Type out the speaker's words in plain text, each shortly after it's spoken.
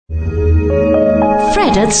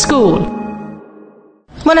at school.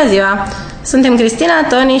 Bună ziua! Suntem Cristina,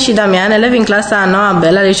 Toni și Damian, elevi în clasa a 9-a B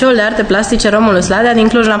la Liceul de Arte Plastice Romulus Ladea din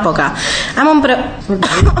Cluj-Napoca.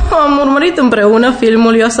 Am urmărit împreună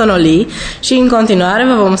filmul Iosonoli și în continuare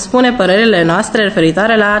vă vom spune părerile noastre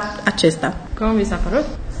referitoare la acesta. Cum vi s-a părut?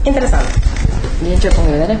 Interesant. Din ce punct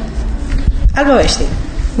de vedere? Al poveștii.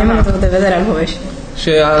 Din punctul de vedere al poveștii.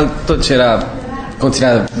 Și tot ce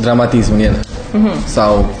conținea dramatism în el.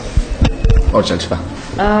 Sau orice altceva.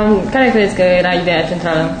 Care credeți că era ideea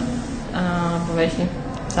centrală a poveștii?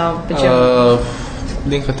 Sau pe ce?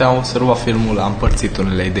 Din câte am observat filmul, am împărțit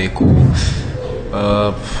unele idei cu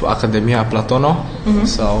Academia Platono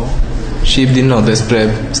sau și din nou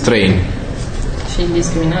despre străini. Și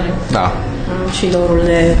discriminare? Da. Și dorul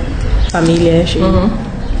de familie și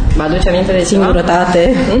Vă aduce aminte de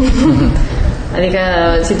singurătate. Adică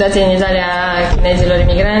situația în Italia chinezilor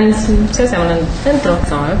imigranți se aseamănă într-o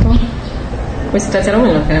sau altul cu situația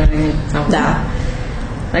românilor care au venit. Da.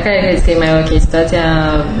 Dar care credeți că e mai ok? Situația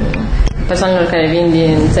persoanelor care vin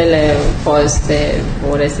din țările foste,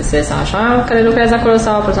 URSS sau așa, care lucrează acolo,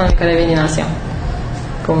 sau persoanele care vin din Asia?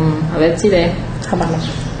 Cum aveți idee?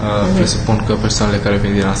 Presupun că persoanele care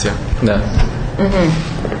vin din Asia. Da.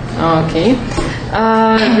 Ok.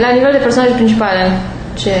 La nivel de personaje principale,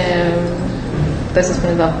 ce puteți să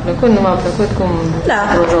spuneți, v-a plăcut, nu v-a plăcut, cum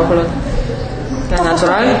jocul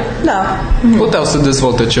natural? Da. Puteau să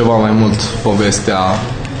dezvolte ceva mai mult povestea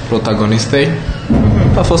protagonistei.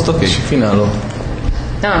 A fost ok. Și finalul.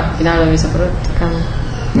 Finalul mi s-a părut cam...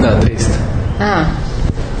 Da, trist.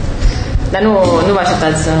 Dar nu vă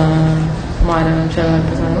așteptați să moară celălalt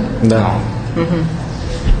persoană, nu? Da.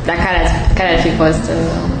 Dar care ar fi fost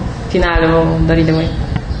finalul dorit de voi?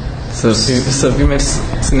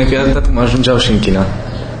 Să ne fie arătat cum ajungeau și în China.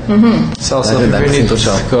 Sau să fi venit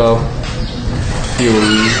că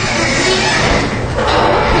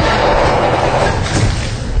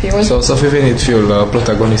sau să fi venit fiul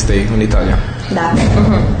protagonistei în Italia. Da.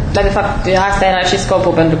 Dar de fapt asta era și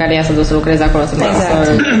scopul pentru care ea s-a dus să lucreze acolo.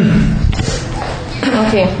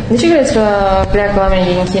 Ok. De ce crezi că pleacă oamenii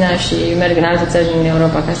din China și merg în alte țări din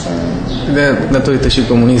Europa ca să... Datorită și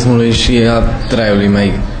comunismului și a traiului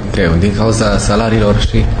mai greu, din cauza salariilor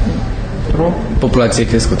și populației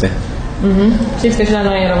crescute. Știți că și la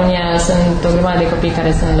noi în România sunt o grămadă de copii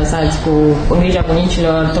care sunt lăsați cu grija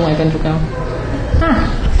bunicilor, tocmai pentru că...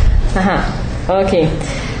 Ok.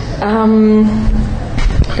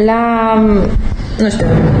 Nu știu,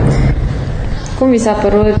 cum vi s-a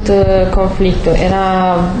părut conflictul?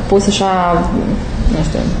 Era pus așa, nu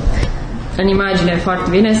știu, în imagine foarte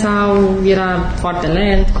bine sau era foarte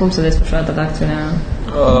lent? Cum se desfășura toată acțiunea?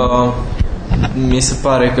 Mi se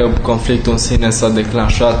pare că conflictul în sine s-a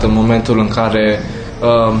declanșat în momentul în care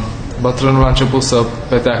bătrânul a început să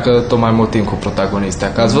petreacă tot mai mult timp cu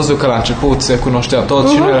protagonistea. Că ați văzut că la început se cunoștea tot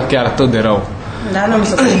și nu era chiar atât de rău. Da, nu mi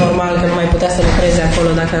se pare normal că nu mai putea să lucreze acolo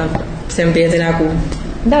dacă se împrietenea cu...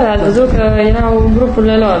 Da, dar ați văzut că erau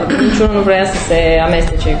grupurile lor. Niciunul nu vrea să se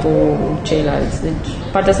amestece cu ceilalți. Deci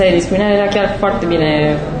partea asta de discriminare era chiar foarte bine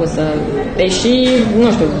pusă. Deși, nu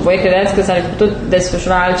știu, voi credeți că s-ar putut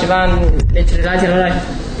desfășura altceva, deci relația lor ar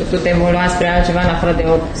fi putut evolua spre altceva în afară de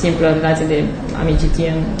o simplă relație de amiciție?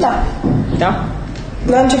 Da. Da?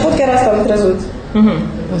 La început chiar asta am crezut.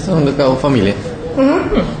 Asta unde ca o familie.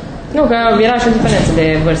 Nu, că era și o diferență de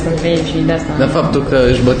vârstă între ei și de asta. Dar faptul că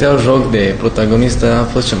își băteau joc de protagonistă a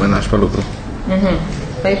fost cel mai nașpa lucru.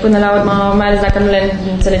 Păi până la urmă, mai ales dacă nu le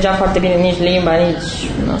înțelegea foarte bine nici limba, nici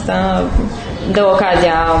asta, dă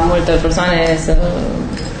ocazia multor persoane să...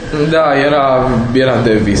 Da, era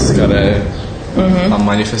Davis care a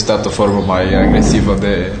manifestat o formă mai agresivă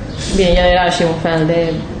de... Bine, el era și un fel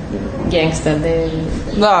de gangster, de...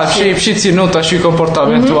 Da, și ținuta și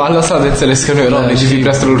comportamentul a lăsat de înțeles că nu erau nici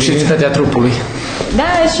prea străluciți. Și unitatea trupului. Da,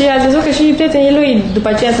 și ați văzut că și prietenii lui după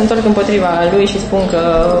aceea se întorc împotriva lui și spun că,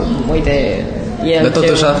 uite, el... Dar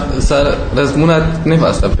totuși s-a răzbunat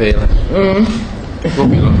nevasta pe el.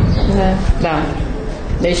 Copilul. Da.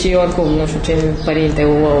 Deși oricum, nu știu ce părinte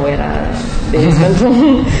era Davis pentru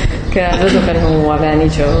că ați văzut că nu avea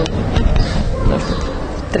nicio, nu știu,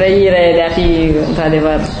 trăire de a fi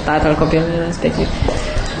într-adevăr tatăl copilului respectiv.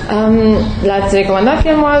 L-ați recomandat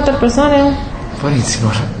filmul altor persoane?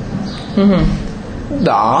 Părinților.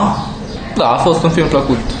 Da, a fost un film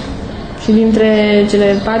plăcut. Și dintre cele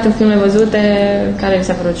 4 filme văzute, care vi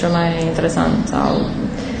s-a părut cel mai interesant sau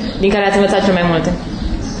din care ați învățat cel mai multe?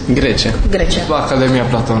 Grecia. Academia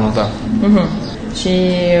Platono, da. Și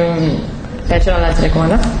pe acela l-ați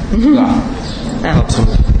recomandat? Da.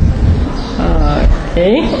 Absolut. Ok.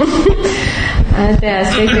 Alte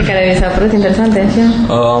aspecte care vi s-au părut interesante în film?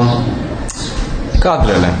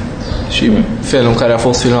 cadrele și felul în care a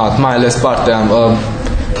fost filmat, mai ales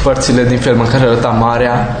părțile din film în care arăta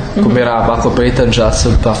marea, cum era acoperită în geasă,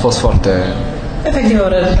 a fost foarte... Efectiv au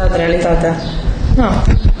arătat realitatea.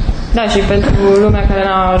 Da, și pentru lumea care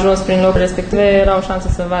n-a ajuns prin locul respective era o șansă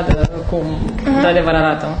să vadă cum într-adevăr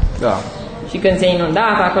arată. Da. Și când se inunda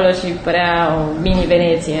pe acolo și părea o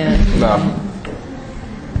mini-Veneție. Da.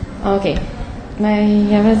 Ok. Mai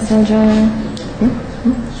aveți altceva?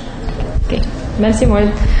 Ok. Mersi mult.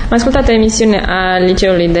 Am ascultat o emisiune a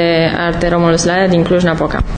Liceului de Arte Romulus Ladea din Cluj-Napoca.